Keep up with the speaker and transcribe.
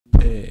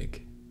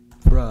egg,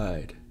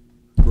 fried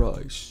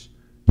rice,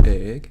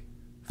 egg,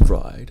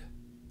 fried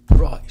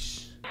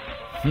rice.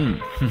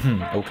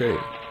 Okay.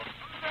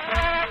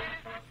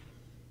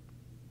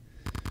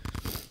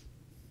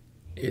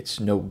 It's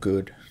no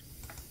good.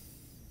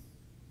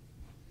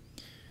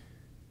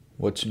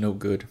 What's no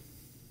good?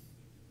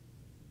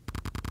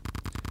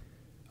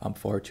 I'm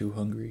far too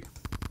hungry.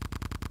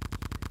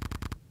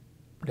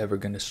 Never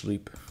gonna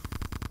sleep.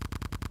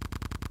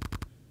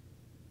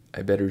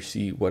 I better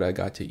see what I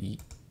got to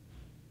eat.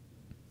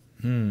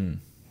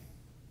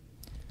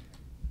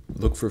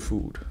 Look for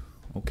food.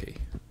 Okay,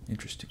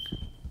 interesting.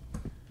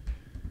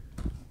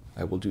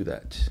 I will do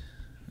that.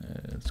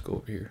 Let's go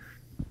over here.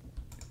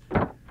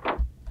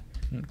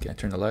 Can I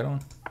turn the light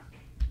on?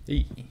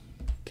 Hey.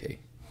 Okay.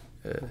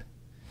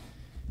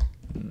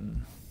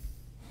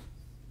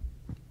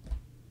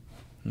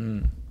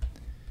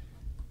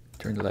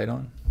 Turn the light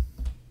on.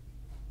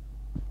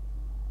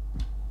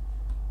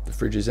 The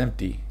fridge is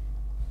empty.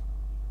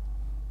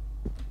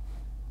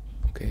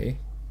 Okay.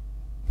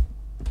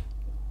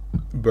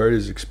 Bread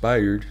is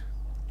expired.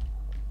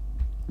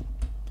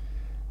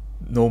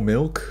 No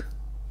milk.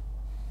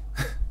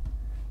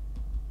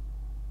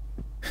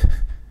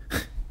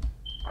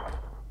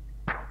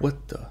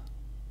 What the?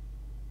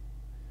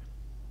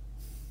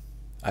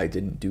 I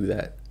didn't do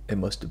that. It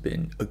must have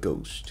been a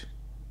ghost.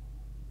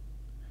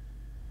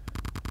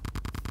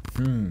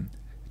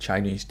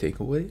 Chinese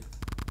takeaway?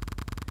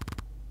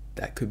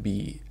 That could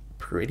be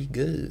pretty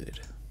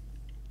good.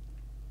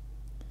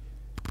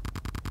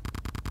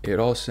 It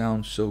all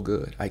sounds so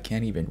good. I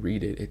can't even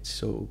read it. It's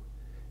so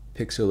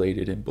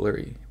pixelated and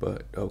blurry,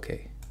 but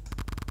okay.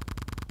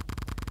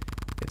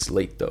 It's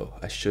late though.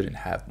 I shouldn't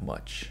have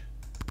much.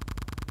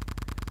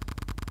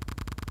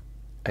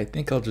 I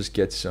think I'll just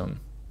get some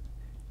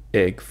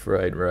egg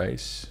fried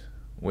rice.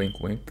 Wink,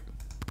 wink.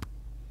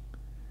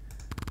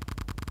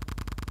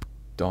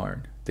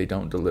 Darn, they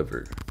don't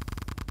deliver.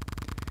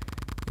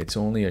 It's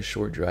only a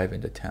short drive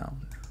into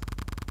town.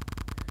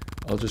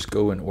 I'll just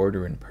go and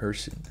order in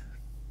person.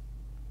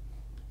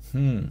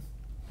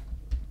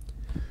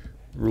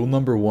 Rule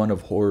number 1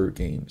 of horror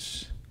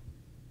games.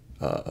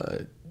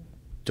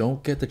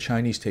 Don't get the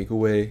Chinese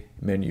takeaway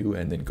menu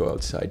and then go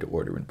outside to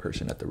order in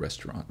person at the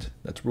restaurant.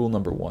 That's rule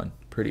number 1.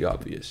 Pretty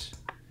obvious.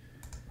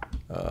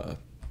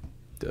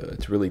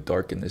 It's really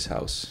dark in this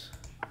house.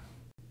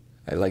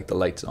 I like the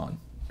lights on.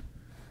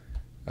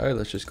 Alright,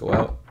 let's just go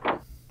out.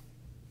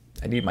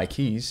 I need my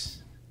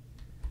keys.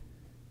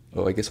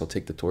 Oh, I guess I'll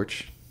take the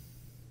torch.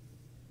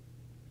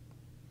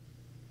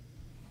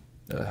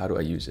 How do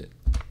I use it?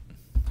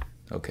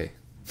 Okay.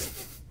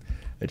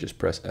 I just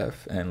press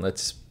F and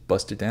let's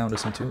bust it down to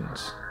some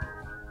tunes.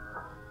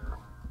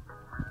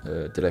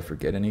 Did I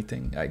forget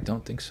anything? I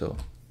don't think so.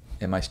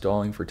 Am I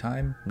stalling for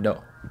time?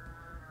 No.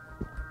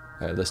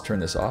 Alright, let's turn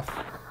this off.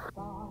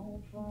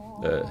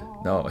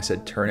 No, I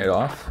said turn it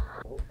off.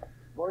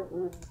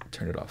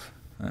 Turn it off.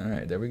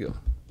 Alright, there we go.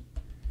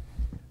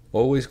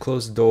 Always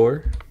close the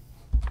door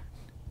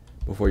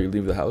before you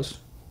leave the house.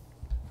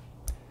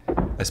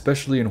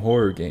 Especially in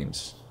horror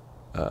games.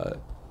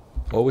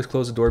 Always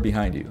close the door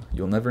behind you.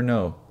 You'll never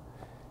know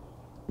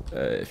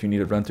if you need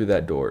to run through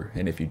that door.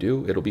 And if you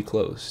do, it'll be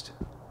closed.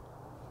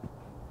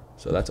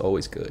 So that's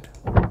always good.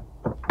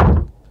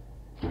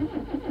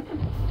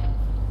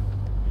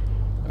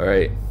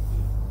 Alright.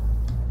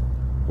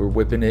 We're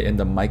whipping it in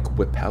the Mike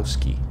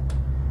Wipowski.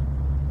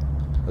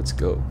 Let's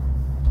go.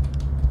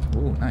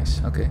 Ooh,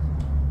 nice. Okay.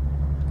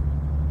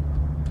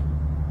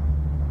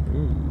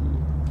 Ooh.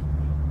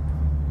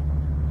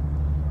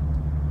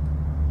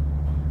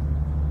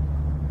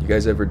 You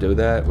guys ever do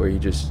that where you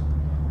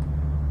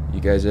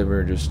guys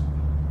ever just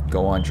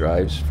go on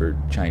drives for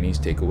Chinese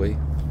takeaway?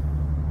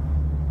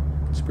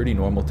 It's a pretty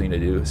normal thing to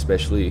do,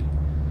 especially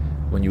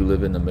when you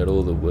live in the middle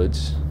of the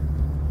woods.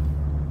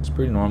 It's a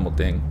pretty normal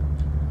thing.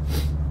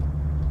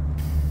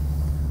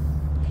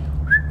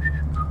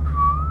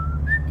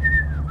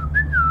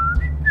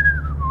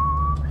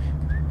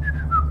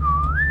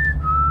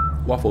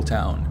 Waffle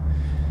Town.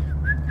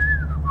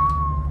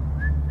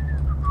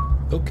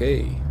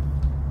 Okay.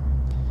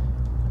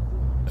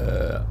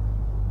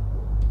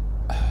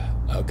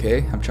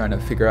 Okay, I'm trying to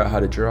figure out how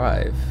to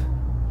drive.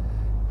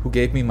 Who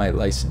gave me my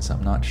license?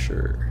 I'm not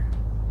sure.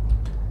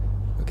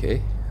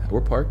 Okay,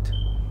 we're parked.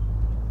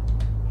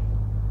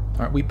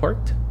 Aren't we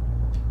parked?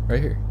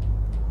 Right here.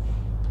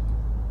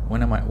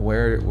 When am I?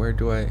 Where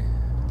do I?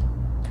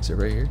 Is it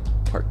right here?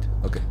 Parked.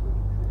 Okay.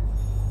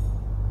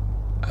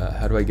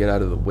 How do I get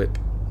out of the whip?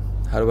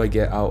 How do I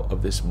get out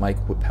of this Mike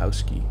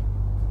Wipowski?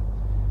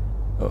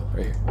 Oh,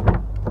 right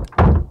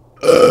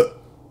here.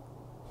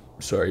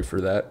 Sorry for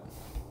that.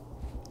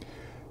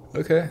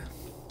 Okay.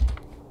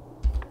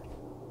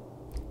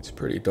 It's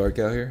pretty dark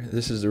out here.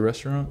 This is the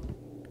restaurant.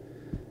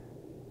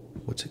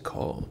 What's it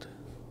called?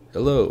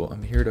 Hello,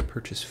 I'm here to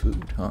purchase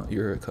food. Huh,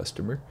 you're a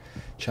customer.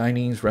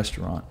 Chinese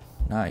restaurant.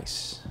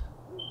 Nice.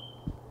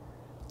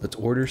 Let's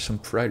order some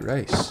fried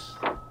rice.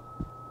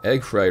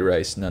 Egg fried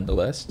rice,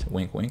 nonetheless.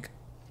 Wink, wink.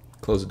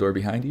 Close the door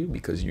behind you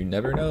because you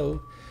never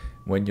know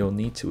when you'll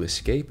need to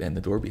escape and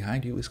the door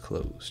behind you is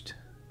closed.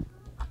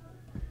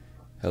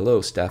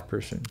 Hello, staff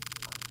person.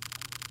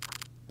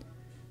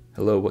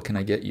 Hello, what can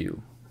I get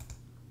you?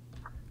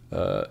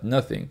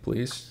 Nothing,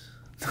 please.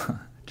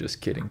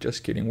 Just kidding,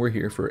 just kidding. We're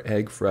here for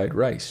egg fried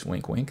rice.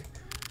 Wink, wink.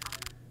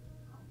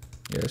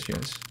 Yes,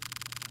 yes.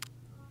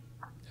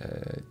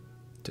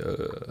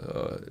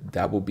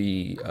 That will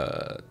be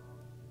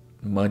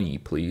money,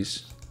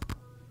 please.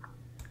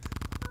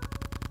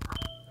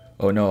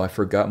 Oh no, I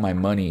forgot my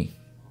money.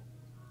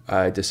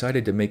 I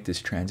decided to make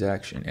this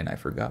transaction and I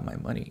forgot my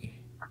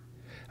money.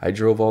 I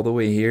drove all the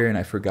way here and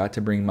I forgot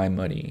to bring my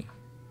money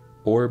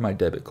or my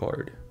debit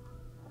card.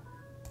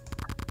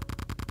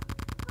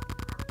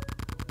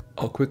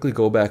 I'll quickly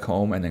go back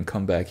home and then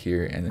come back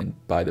here and then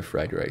buy the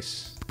fried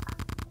rice.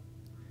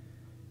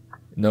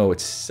 No,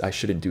 I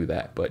shouldn't do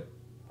that, but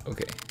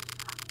okay.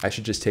 I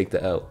should just take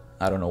the L.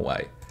 I don't know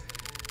why.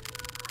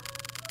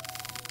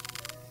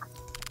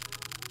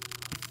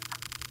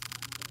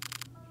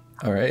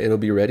 All right, it'll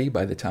be ready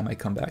by the time I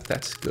come back.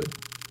 That's good.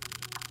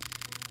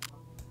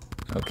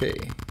 Okay,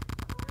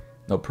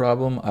 no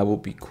problem. I will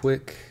be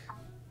quick.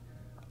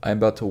 I'm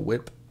about to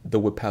whip the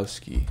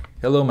Wipowski.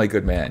 Hello, my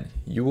good man.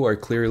 You are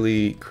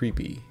clearly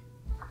creepy.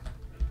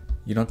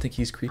 You don't think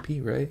he's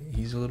creepy, right?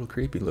 He's a little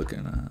creepy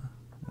looking.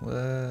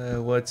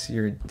 What's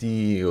your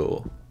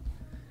deal?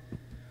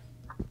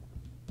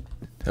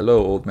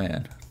 Hello, old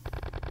man.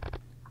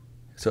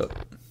 What's up?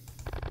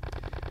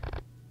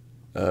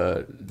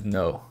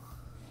 No.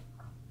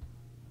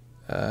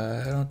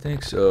 I don't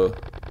think so.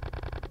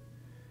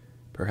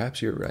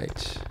 Perhaps you're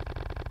right.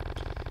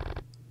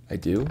 I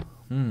do?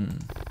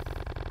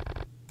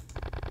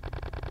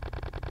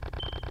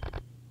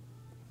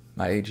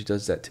 My age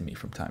does that to me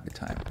from time to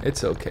time.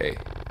 It's okay.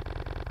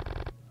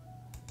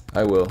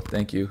 I will,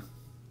 thank you.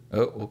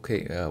 Oh,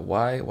 okay.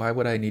 Why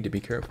would I need to be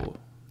careful?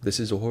 This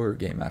is a horror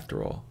game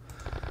after all.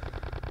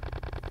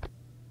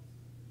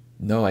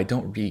 No, I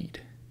don't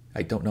read.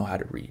 I don't know how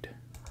to read.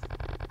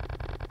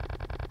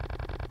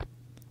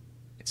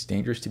 It's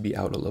dangerous to be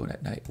out alone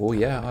at night. Well,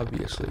 yeah,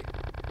 obviously.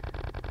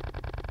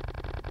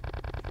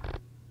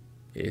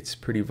 It's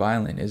pretty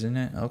violent, isn't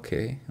it?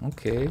 Okay,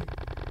 okay.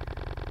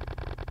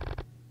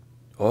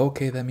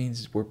 Okay, that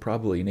means we're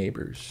probably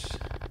neighbors.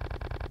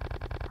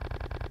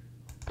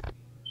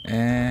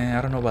 I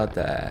don't know about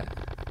that.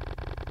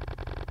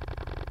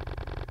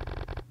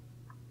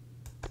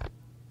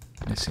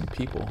 Missing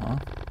people, huh?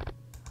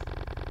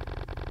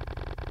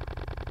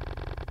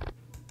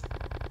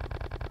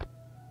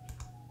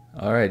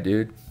 Alright,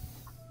 dude.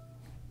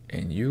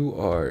 And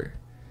you're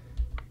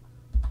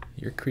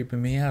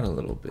creeping me out a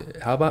little bit.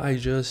 How about I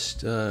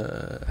just, I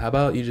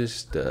don't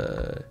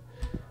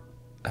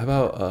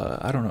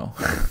know.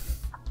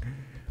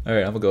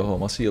 Alright, I'm gonna go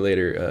home. I'll see you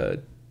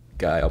later,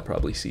 guy. I'll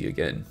probably see you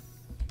again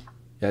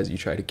as you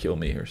try to kill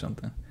me or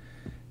something.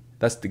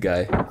 That's the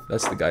guy.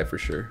 That's the guy for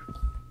sure.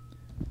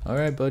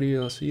 Alright, buddy.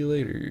 I'll see you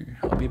later.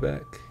 I'll be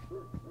back.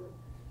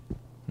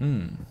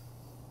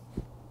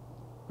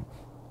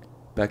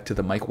 Back to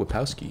the Mike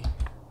Wipowski.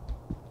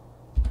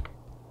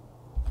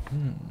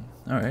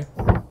 Alright.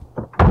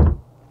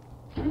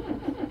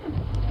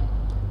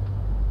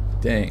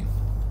 Dang.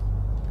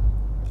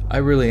 I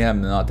really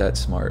am not that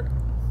smart.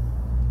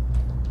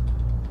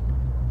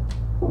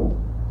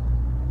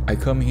 I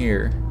come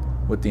here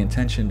with the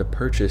intention to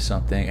purchase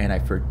something and I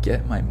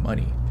forget my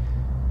money.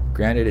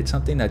 Granted, it's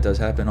something that does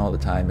happen all the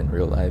time in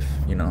real life.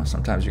 You know,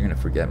 sometimes you're gonna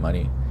forget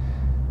money.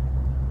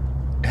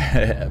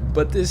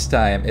 But this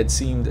time, it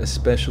seemed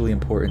especially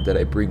important that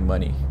I bring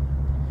money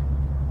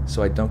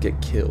so I don't get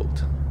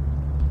killed.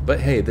 But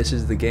hey, this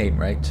is the game,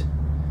 right?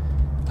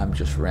 I'm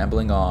just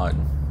rambling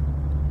on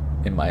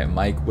in my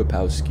Mike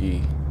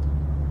Wipowski,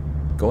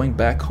 going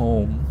back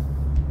home.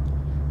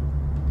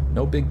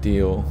 No big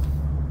deal.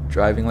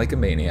 Driving like a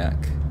maniac.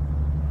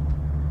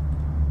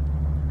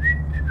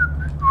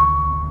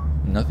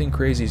 Nothing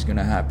crazy is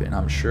gonna happen.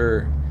 I'm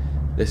sure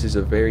this is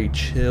a very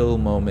chill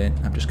moment.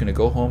 I'm just gonna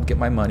go home, get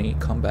my money,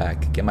 come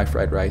back, get my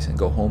fried rice, and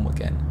go home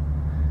again.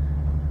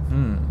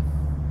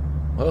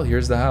 Well,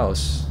 here's the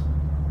house.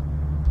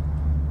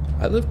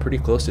 I live pretty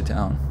close to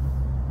town.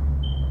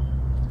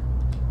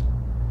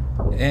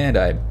 And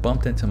I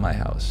bumped into my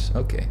house.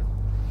 Okay.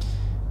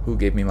 Who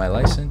gave me my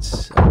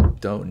license? I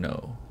don't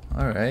know.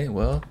 Alright,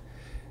 well,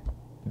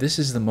 this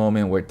is the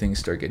moment where things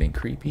start getting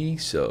creepy.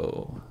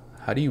 So,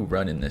 how do you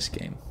run in this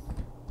game?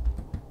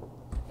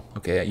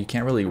 Okay, you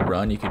can't really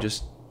run. You can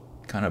just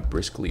kind of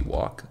briskly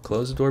walk.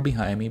 Close the door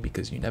behind me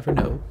because you never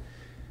know.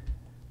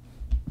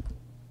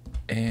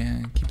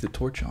 And keep the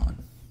torch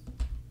on.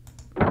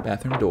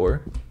 Bathroom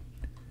door.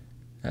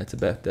 That's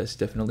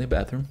definitely a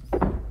bathroom.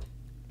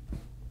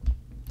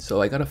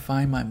 So I gotta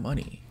find my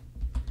money.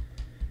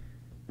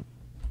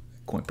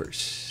 Coin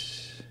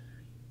purse.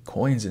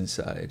 Coins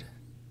inside.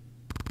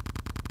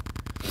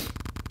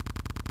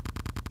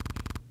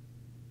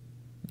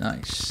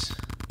 Nice.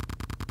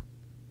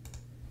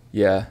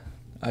 Yeah,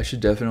 I should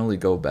definitely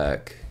go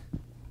back.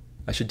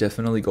 I should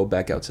definitely go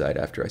back outside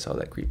after I saw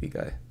that creepy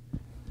guy.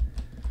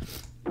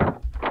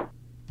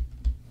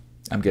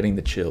 I'm getting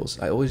the chills.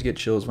 I always get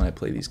chills when I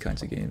play these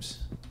kinds of games.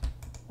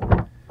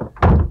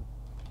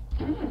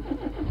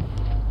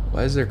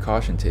 Why is there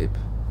caution tape?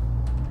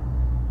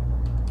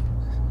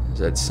 Is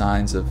that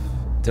signs of...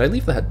 Did I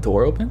leave that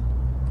door open?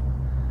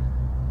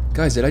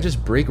 Guys, did I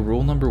just break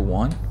rule number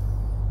 1?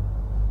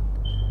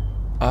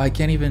 I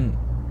can't even...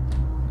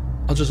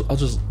 I'll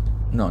just...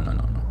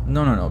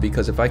 No,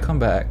 because if I come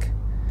back,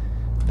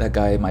 that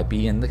guy might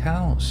be in the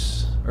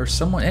house. Or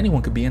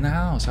anyone could be in the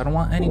house. I don't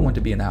want anyone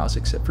to be in the house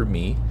except for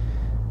me.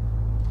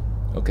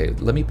 Okay,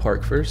 let me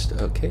park first.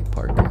 Okay,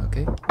 park,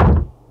 okay.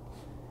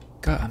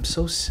 God, I'm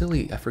so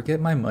silly. I forget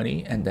my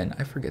money and then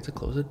I forget to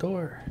close the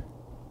door.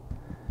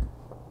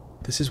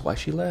 This is why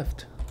she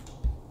left.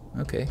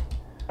 Okay.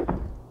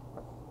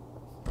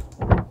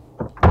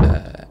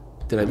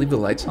 Did I leave the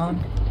lights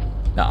on?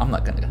 No, I'm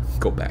not gonna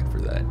go back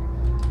for that.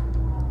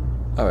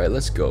 Alright,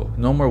 let's go.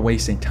 No more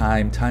wasting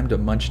time. Time to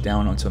munch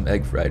down on some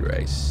egg fried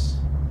rice.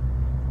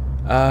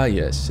 Ah,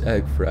 yes,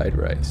 egg fried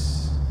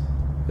rice.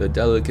 The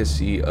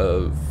delicacy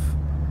of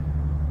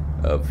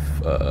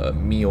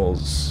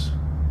meals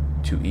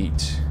to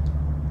eat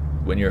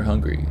when you're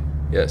hungry.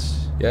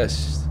 Yes,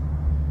 yes.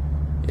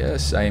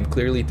 Yes, I am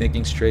clearly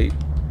thinking straight.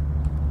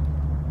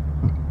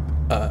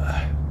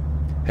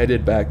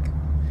 Headed back.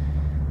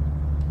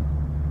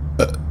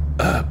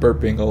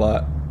 Burping a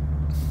lot.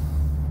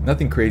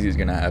 Nothing crazy is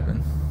gonna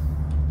happen.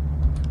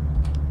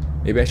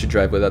 Maybe I should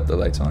drive without the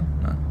lights on?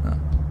 No.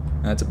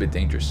 That's a bit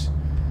dangerous.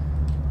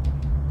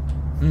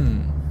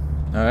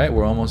 Alright,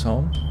 we're almost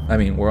home. I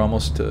mean, we're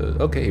almost to...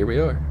 Okay, here we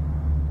are.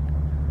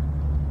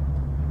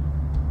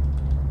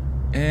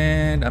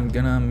 And I'm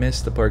gonna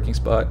miss the parking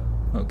spot.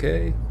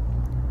 Okay.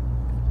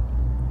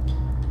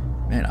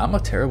 Man, I'm a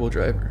terrible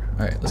driver.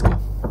 Alright, let's go.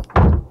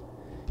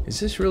 Is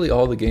this really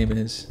all the game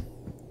is?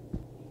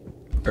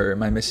 Or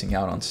am I missing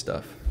out on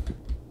stuff?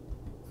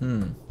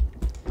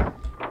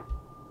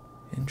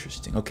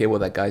 Interesting. Okay, well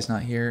that guy's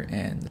not here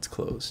and it's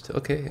closed.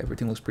 Okay,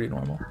 everything looks pretty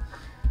normal.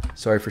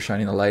 Sorry for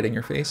shining the light in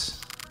your face.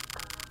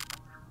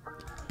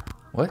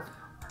 What?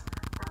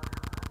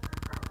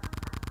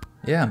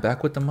 Yeah, I'm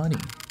back with the money.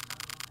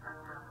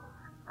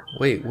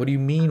 Wait, what do you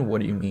mean?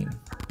 What do you mean?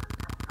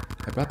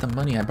 I brought the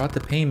money. I brought the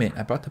payment.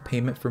 I brought the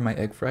payment for my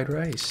egg fried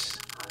rice.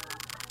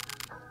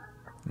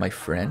 My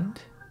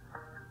friend?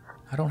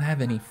 I don't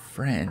have any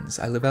friends.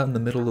 I live out in the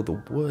middle of the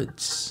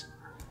woods.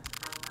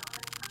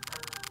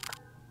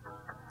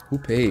 Who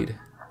paid?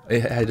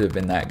 It had to have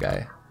been that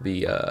guy.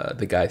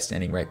 The guy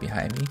standing right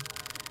behind me.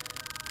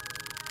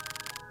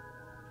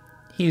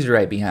 He's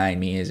right behind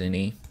me, isn't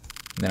he?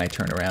 And then I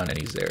turn around and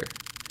he's there.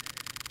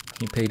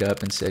 He paid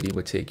up and said he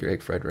would take your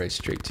egg fried rice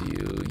straight to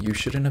you. You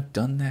shouldn't have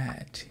done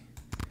that.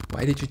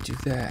 Why did you do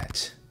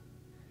that?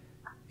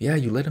 Yeah,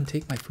 you let him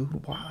take my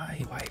food.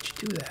 Why? Why did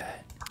you do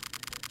that?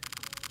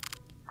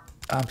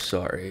 I'm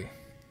sorry.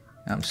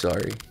 I'm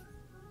sorry.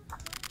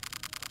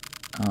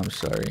 I'm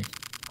sorry.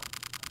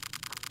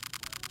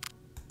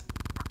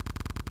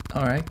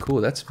 Alright, cool.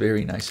 That's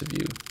very nice of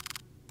you.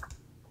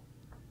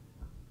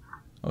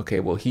 Okay,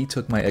 well, he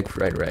took my egg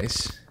fried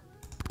rice.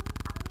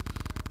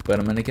 But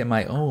I'm gonna get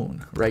my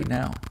own right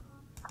now.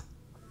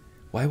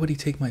 Why would he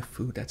take my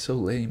food? That's so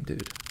lame,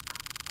 dude.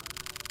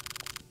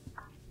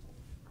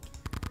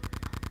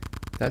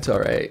 That's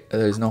alright.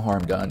 There's no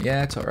harm done.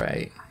 Yeah, it's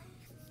alright.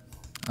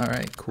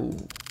 Alright,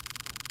 cool.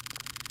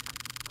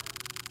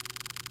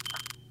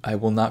 I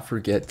will not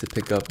forget to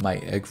pick up my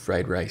egg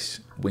fried rice.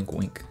 Wink,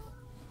 wink.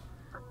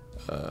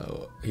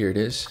 Here it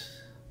is.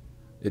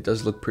 It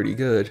does look pretty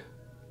good.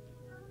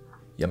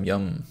 Yum,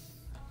 yum.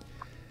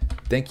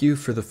 Thank you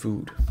for the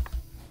food.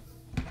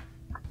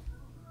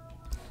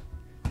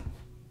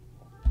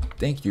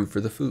 Thank you for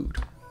the food.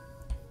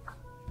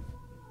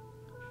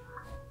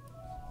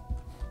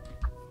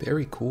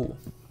 Very cool.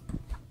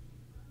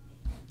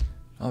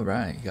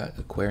 Alright, you got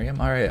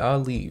aquarium. Alright, I'll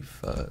leave.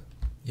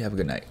 You have a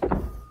good night.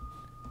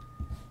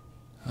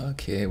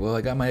 Okay, well,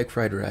 I got my egg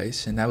fried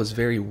rice, and that was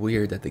very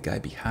weird that the guy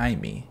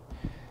behind me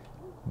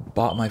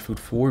bought my food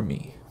for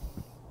me.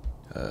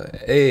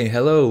 Hey,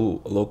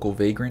 hello, local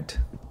vagrant.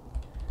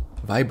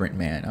 Vibrant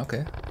man,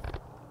 okay.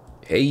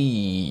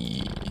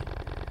 Hey,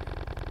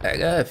 I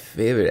got a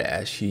favor to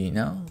ask you, you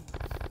know?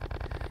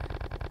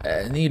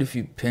 I need a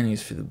few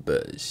pennies for the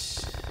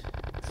bus.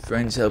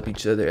 Friends help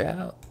each other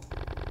out.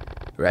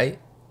 Right,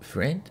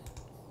 friend?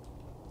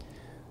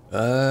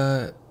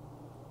 Yeah,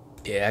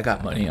 I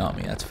got money on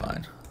me, that's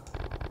fine.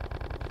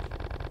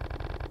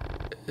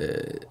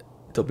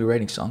 They'll be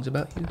writing songs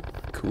about you?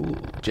 Cool.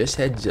 Just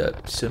heads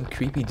up, some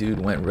creepy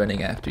dude went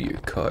running after your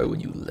car when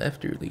you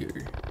left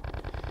earlier.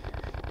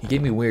 He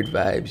gave me weird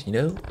vibes, you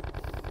know?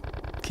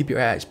 Keep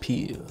your eyes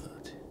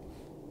peeled.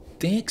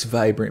 Thanks,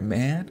 Vibrant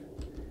man.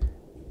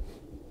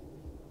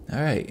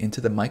 Alright,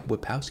 into the Mike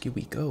Wapowski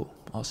we go.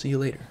 I'll see you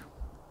later.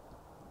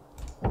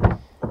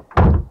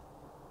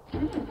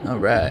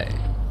 Alright.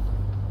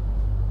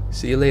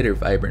 See you later,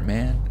 Vibrant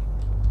man.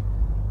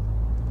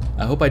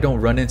 I hope I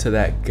don't run into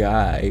that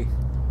guy.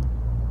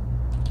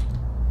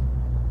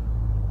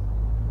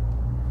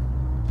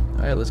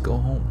 Alright, let's go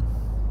home.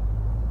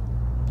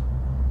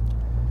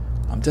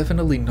 I'm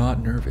definitely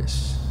not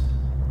nervous.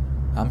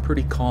 I'm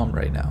pretty calm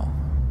right now.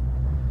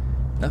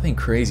 Nothing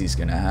crazy is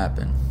gonna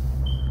happen.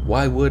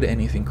 Why would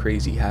anything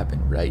crazy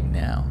happen right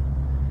now?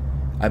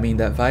 I mean,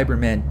 that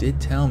Viberman did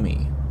tell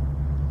me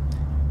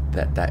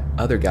that that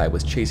other guy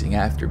was chasing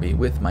after me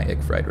with my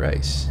egg fried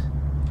rice.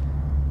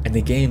 And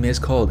the game is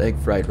called Egg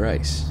Fried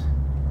Rice.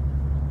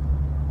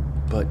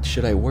 But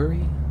should I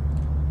worry?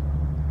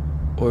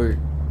 Or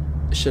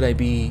should I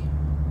be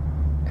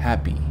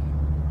happy?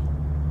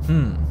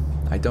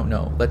 I don't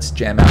know. Let's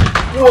jam out.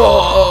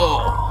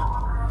 Whoa!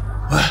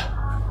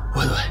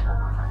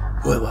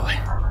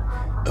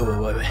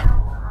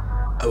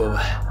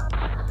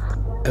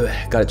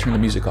 Gotta turn the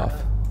music off.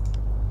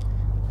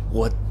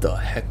 What the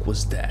heck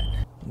was that?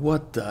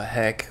 What the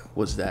heck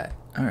was that?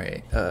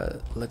 Alright,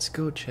 let's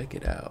go check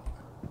it out.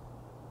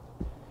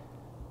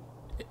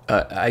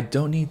 I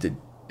don't need to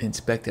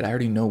inspect it. I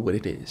already know what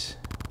it is.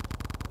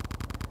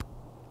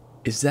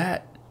 Is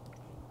that...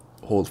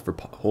 Hold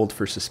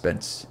for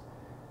suspense.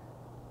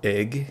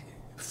 Egg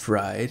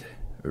fried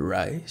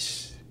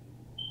rice?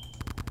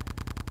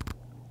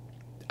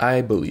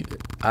 I believe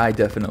it. I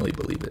definitely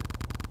believe it.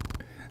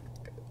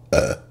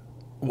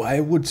 Why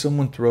would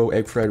someone throw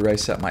egg fried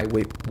rice at my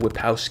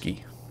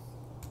Wipowski?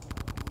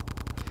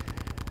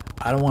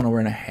 I don't want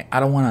to I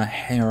don't want to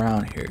hang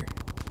around here.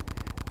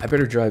 I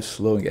better drive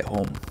slow and get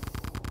home.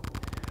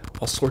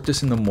 I'll sort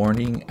this in the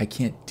morning. I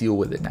can't deal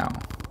with it now.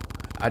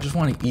 I just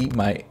want to eat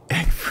my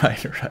egg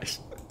fried rice.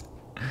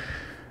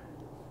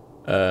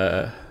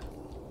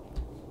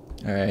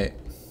 Alright.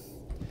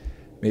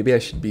 Maybe I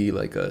should be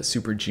like a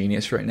super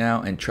genius right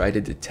now and try to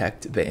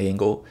detect the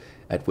angle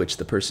at which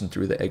the person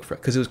threw the egg fry,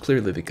 because it was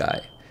clearly the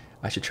guy.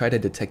 I should try to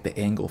detect the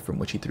angle from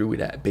which he threw it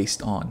at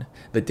based on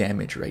the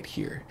damage right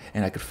here,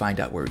 and I could find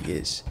out where he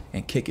is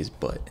and kick his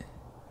butt.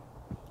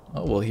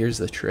 Oh well, here's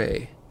the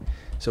tray.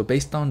 So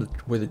based on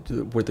where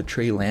the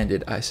tray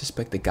landed, I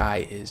suspect the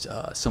guy is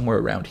somewhere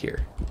around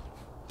here.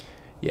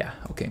 Yeah,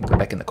 okay, I'm going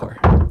back in the car.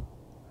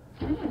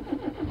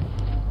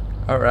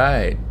 All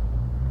right.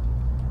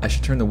 I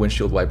should turn the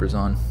windshield wipers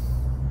on,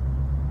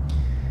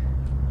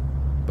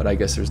 but I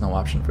guess there's no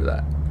option for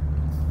that.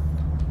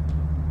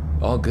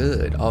 All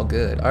good, all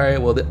good. All right,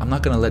 well, I'm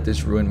not gonna let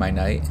this ruin my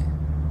night.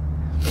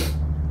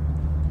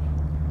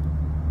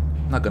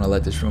 I'm not gonna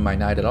let this ruin my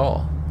night at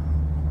all.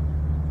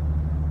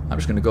 I'm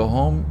just gonna go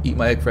home, eat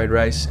my egg fried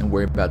rice, and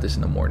worry about this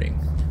in the morning.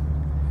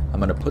 I'm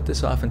gonna put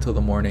this off until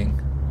the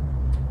morning,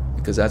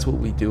 because that's what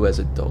we do as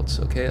adults,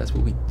 okay? That's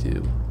what we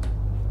do.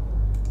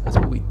 That's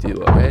what we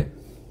do, all right?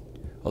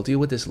 I'll deal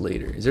with this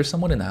later. Is there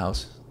someone in the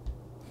house?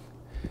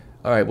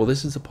 Alright, well,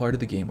 this is the part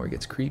of the game where it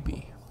gets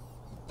creepy.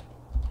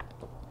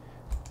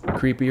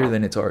 Creepier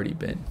than it's already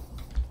been.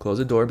 Close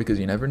the door because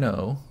you never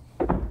know.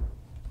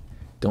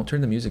 Don't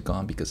turn the music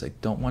on because I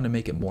don't want to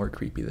make it more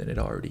creepy than it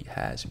already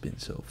has been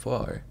so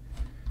far.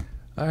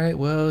 Alright,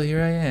 well,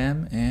 here I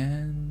am,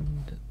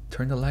 and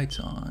turn the lights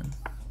on.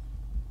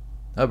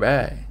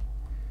 Alright.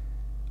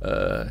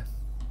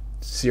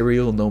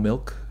 Cereal, no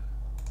milk.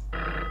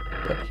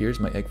 But here's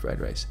my egg fried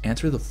rice.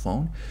 Answer the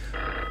phone?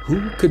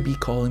 Who could be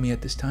calling me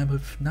at this time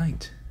of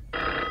night?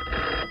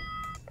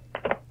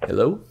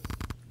 Hello?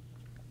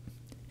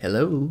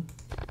 Hello?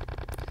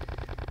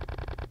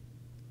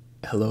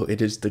 Hello, it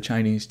is the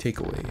Chinese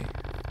takeaway.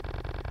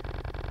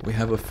 We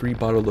have a free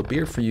bottle of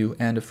beer for you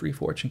and a free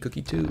fortune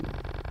cookie too.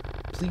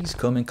 Please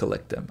come and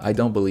collect them. I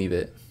don't believe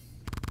it.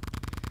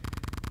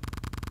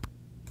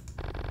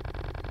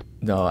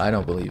 No, I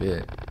don't believe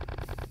it.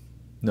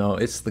 No,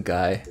 it's the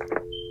guy.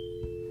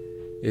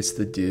 It's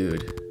the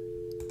dude.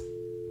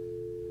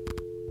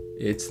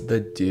 It's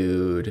the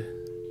dude.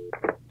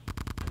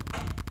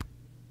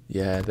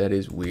 Yeah, that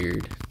is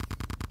weird.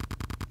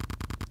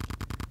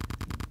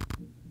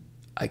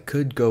 I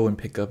could go and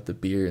pick up the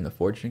beer and the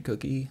fortune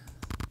cookie.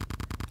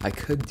 I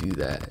could do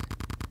that.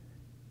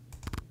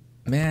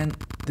 Man,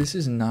 this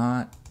is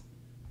not...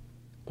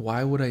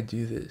 Why would I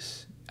do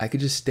this? I could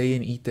just stay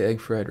and eat the egg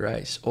fried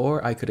rice.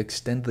 Or I could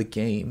extend the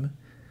game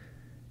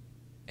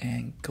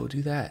and go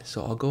do that.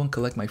 So I'll go and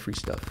collect my free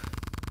stuff.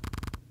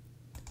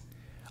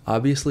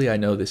 Obviously, I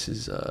know this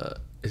is a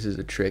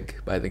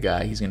trick by the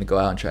guy. He's gonna go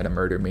out and try to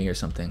murder me or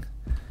something.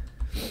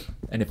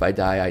 And if I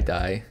die, I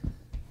die.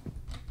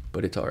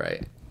 But it's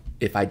alright.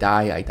 If I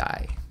die, I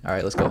die.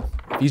 Alright, let's go.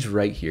 If he's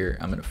right here,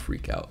 I'm gonna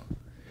freak out.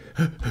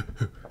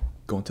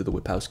 Going to the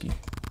Wipowski.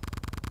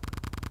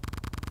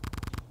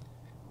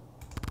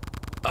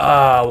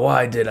 Ah,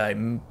 why did I...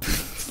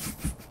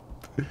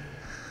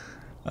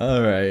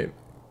 Alright.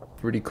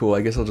 Pretty cool.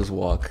 I guess I'll just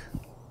walk.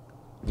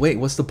 Wait,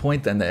 what's the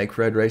point then? The egg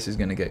fried rice is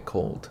gonna get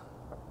cold.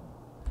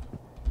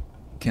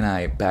 Can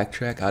I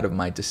backtrack out of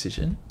my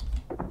decision?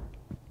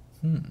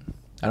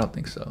 I don't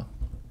think so.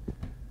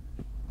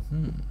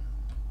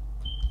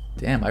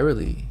 Damn, I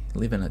really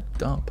live in a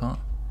dump, huh?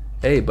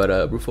 Hey, but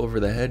a roof over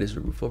the head is a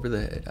roof over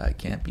the head. I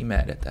can't be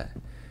mad at that.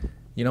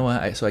 You know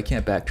what? So I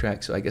can't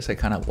backtrack. So I guess I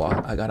kind of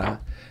walk. I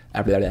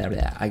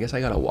guess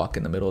I gotta walk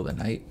in the middle of the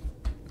night.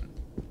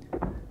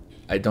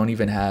 I don't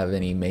even have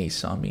any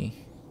mace on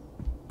me.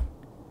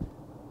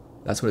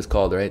 That's what it's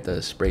called, right?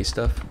 The spray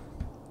stuff.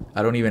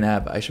 I don't even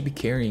have. I should be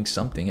carrying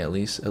something at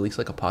least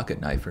like a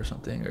pocket knife or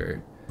something.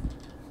 Or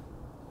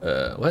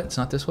what? It's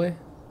not this way.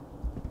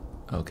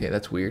 Okay,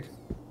 that's weird.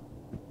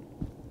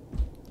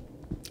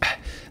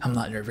 I'm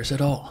not nervous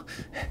at all.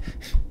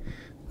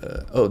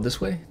 Oh, this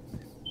way?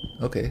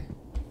 Okay.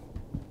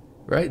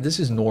 Right? This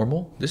is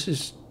normal. This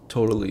is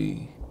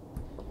totally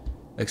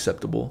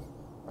acceptable.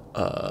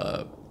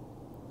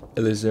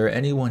 Is there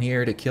anyone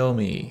here to kill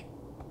me?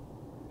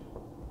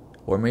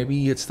 Or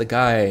maybe it's the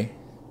guy.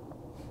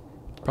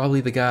 It's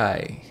probably the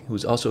guy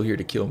who's also here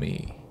to kill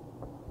me.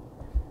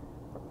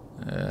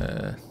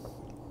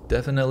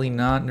 Definitely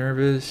not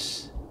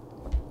nervous.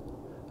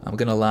 I'm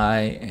gonna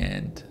lie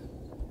and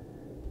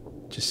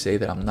just say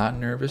that I'm not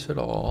nervous at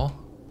all.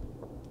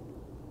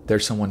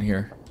 There's someone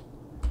here.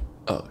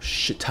 Oh,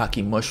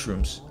 shiitake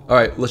mushrooms.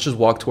 Alright, let's just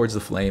walk towards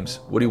the flames.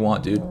 What do you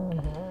want, dude?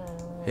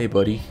 Hey,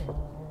 buddy.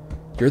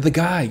 You're the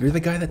guy. You're the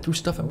guy that threw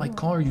stuff at my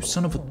car. You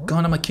son of a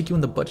gun. I'm gonna kick you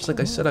in the butt just like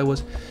I said I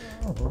was.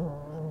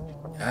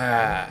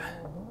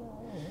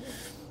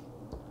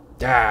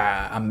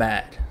 I'm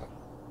mad.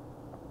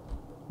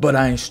 But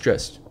I ain't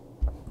stressed.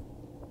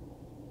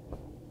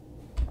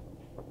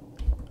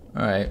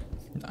 Alright,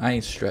 I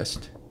ain't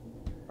stressed.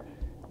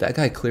 That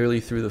guy clearly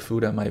threw the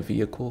food at my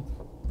vehicle.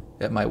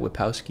 At my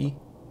Wipowski.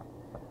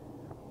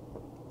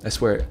 I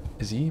swear,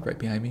 is he right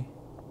behind me?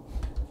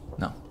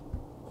 No.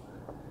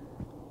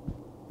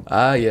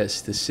 Ah,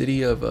 yes, the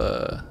city of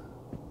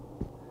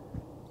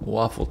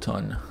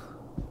Waffleton.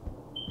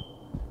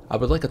 I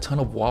would like a ton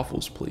of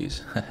waffles,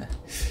 please.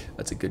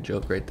 That's a good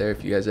joke right there.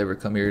 If you guys ever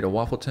come here to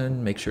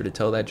Waffleton, make sure to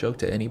tell that joke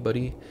to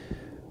anybody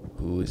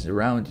who is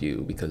around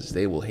you because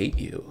they will hate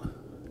you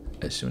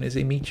as soon as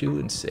they meet you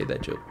and say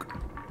that joke.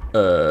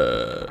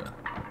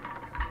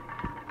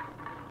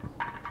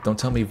 Don't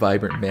tell me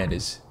Vibrant Man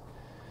is...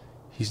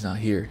 He's not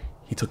here.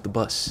 He took the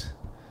bus.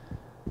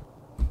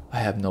 I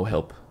have no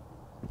help.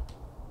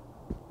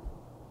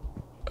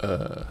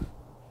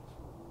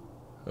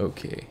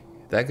 Okay.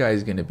 That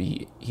guy's gonna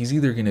be... He's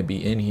either gonna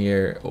be in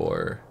here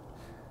or...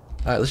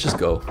 Alright, let's just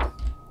go.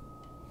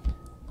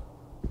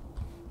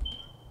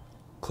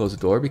 Close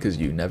the door because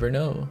you never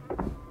know.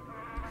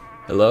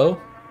 Hello?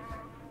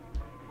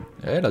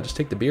 Alright, I'll just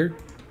take the beer.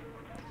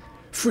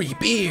 Free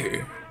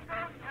beer!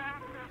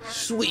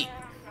 Sweet!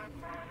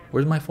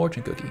 Where's my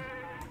fortune cookie?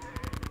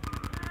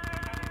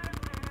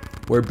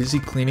 We're busy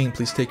cleaning.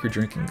 Please take your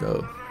drink and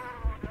go.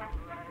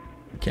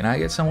 Can I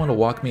get someone to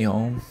walk me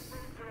home?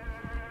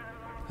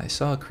 I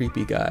saw a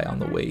creepy guy on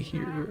the way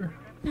here.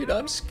 And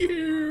I'm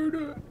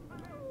scared.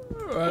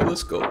 Alright,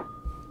 let's go.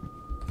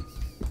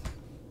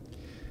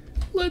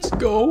 Let's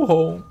go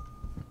home.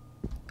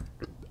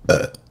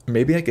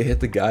 Maybe I could hit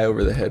the guy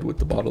over the head with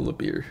the bottle of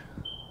beer.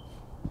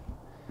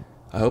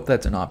 I hope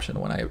that's an option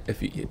when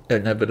if you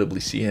inevitably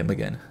see him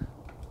again.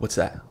 What's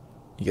that?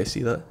 You guys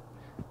see that?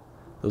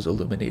 Those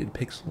illuminated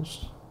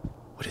pixels?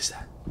 What is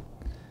that?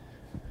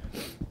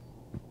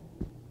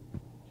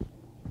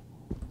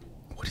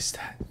 What is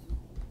that?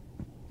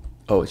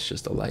 Oh, it's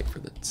just a light for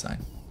the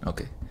sign.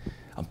 Okay.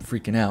 I'm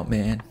freaking out,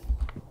 man.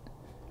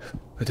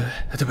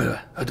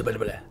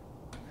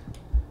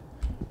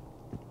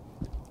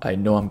 I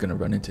know I'm gonna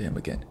run into him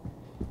again.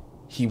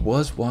 He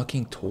was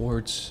walking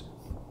towards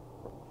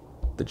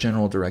the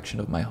general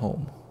direction of my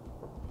home.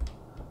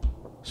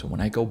 So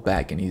when I go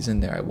back and he's in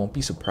there, I won't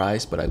be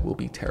surprised, but I will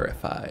be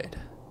terrified.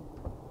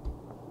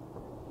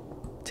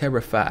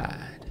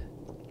 Terrified.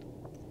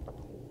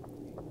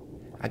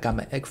 I got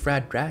my egg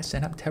fried rice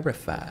and I'm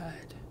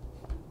terrified.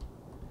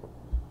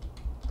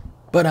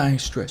 But I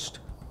ain't stressed.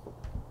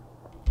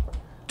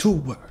 2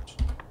 words.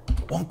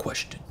 1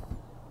 question.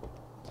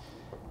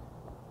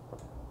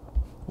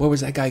 Where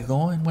was that guy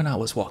going when I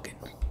was walking?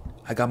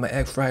 I got my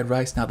egg fried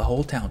rice, now the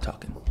whole town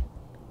talking.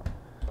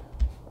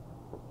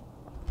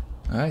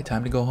 Alright,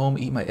 time to go home,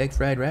 eat my egg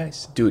fried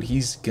rice. Dude,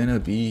 he's gonna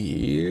be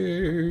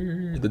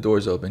here. The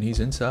door's open, he's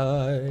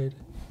inside.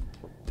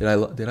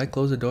 Did I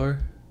close the door?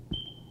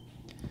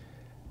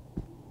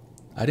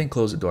 I didn't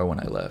close the door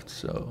when I left,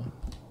 so...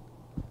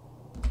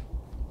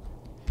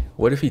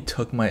 What if he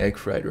took my egg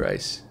fried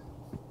rice?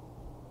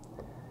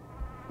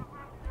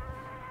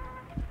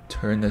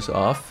 Turn this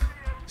off?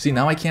 See,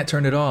 now I can't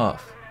turn it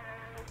off.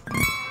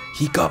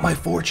 He got my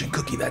fortune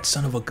cookie, that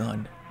son of a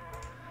gun.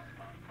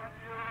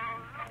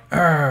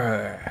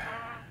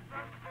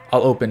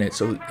 I'll open it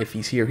so if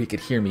he's here, he could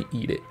hear me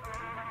eat it.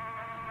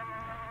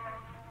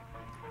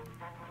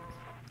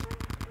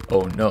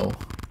 Oh no.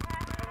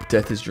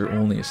 Death is your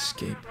only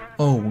escape.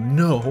 Oh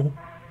no.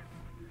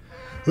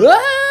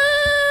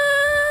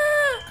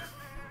 Ah!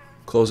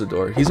 Close the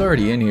door. He's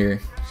already in here,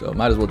 so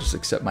might as well just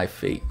accept my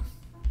fate.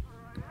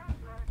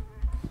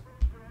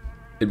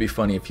 It'd be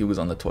funny if he was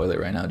on the toilet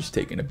right now just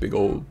taking a big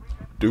old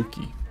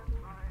dookie.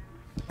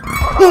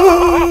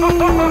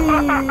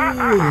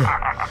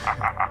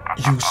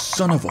 You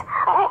son of a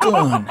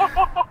gun!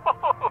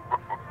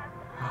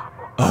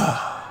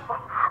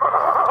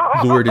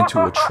 Lured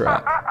into a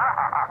trap.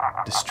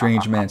 The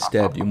strange man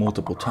stabbed you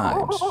multiple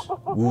times.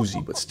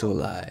 Woozy but still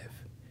alive.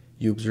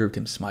 You observed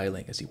him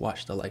smiling as he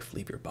watched the life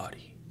leave your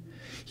body.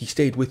 He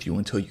stayed with you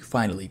until you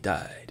finally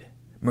died.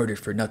 Murdered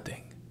for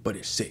nothing but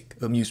his sake,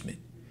 amusement.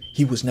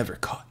 He was never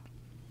caught.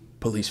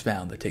 Police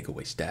found the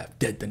takeaway staff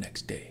dead the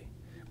next day.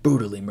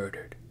 Brutally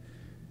murdered.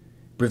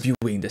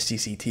 Reviewing the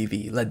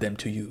CCTV led them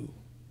to you.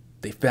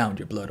 They found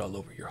your blood all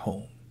over your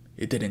home.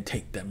 It didn't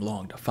take them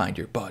long to find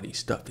your body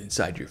stuffed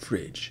inside your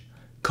fridge,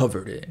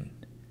 covered in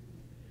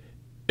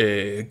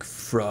egg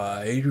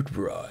fried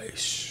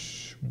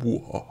rice.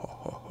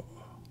 Whoa.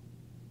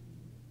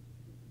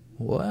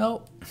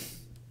 Well,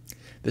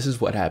 this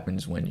is what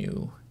happens when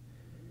you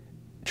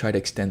try to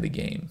extend the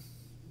game.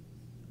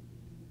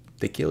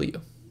 They kill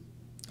you.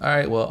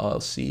 Alright, well, I'll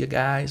see you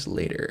guys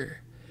later.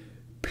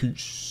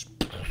 Peace.